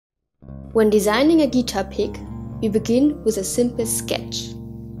When designing a guitar pick, we begin with a simple sketch.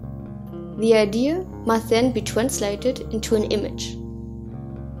 The idea must then be translated into an image.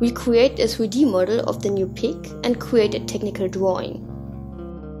 We create a 3D model of the new pick and create a technical drawing.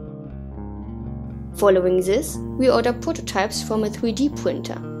 Following this, we order prototypes from a 3D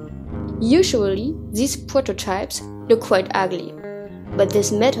printer. Usually, these prototypes look quite ugly, but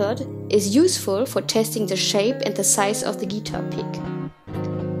this method is useful for testing the shape and the size of the guitar pick.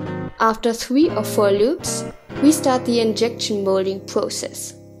 After 3 or 4 loops, we start the injection molding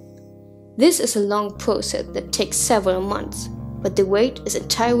process. This is a long process that takes several months, but the wait is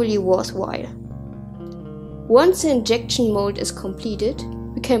entirely worthwhile. Once the injection mold is completed,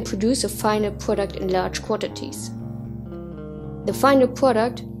 we can produce a final product in large quantities. The final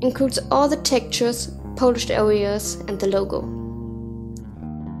product includes all the textures, polished areas, and the logo.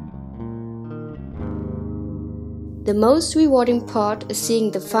 The most rewarding part is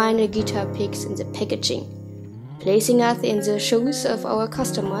seeing the final guitar picks in the packaging, placing us in the shoes of our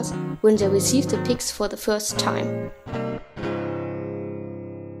customers when they receive the picks for the first time.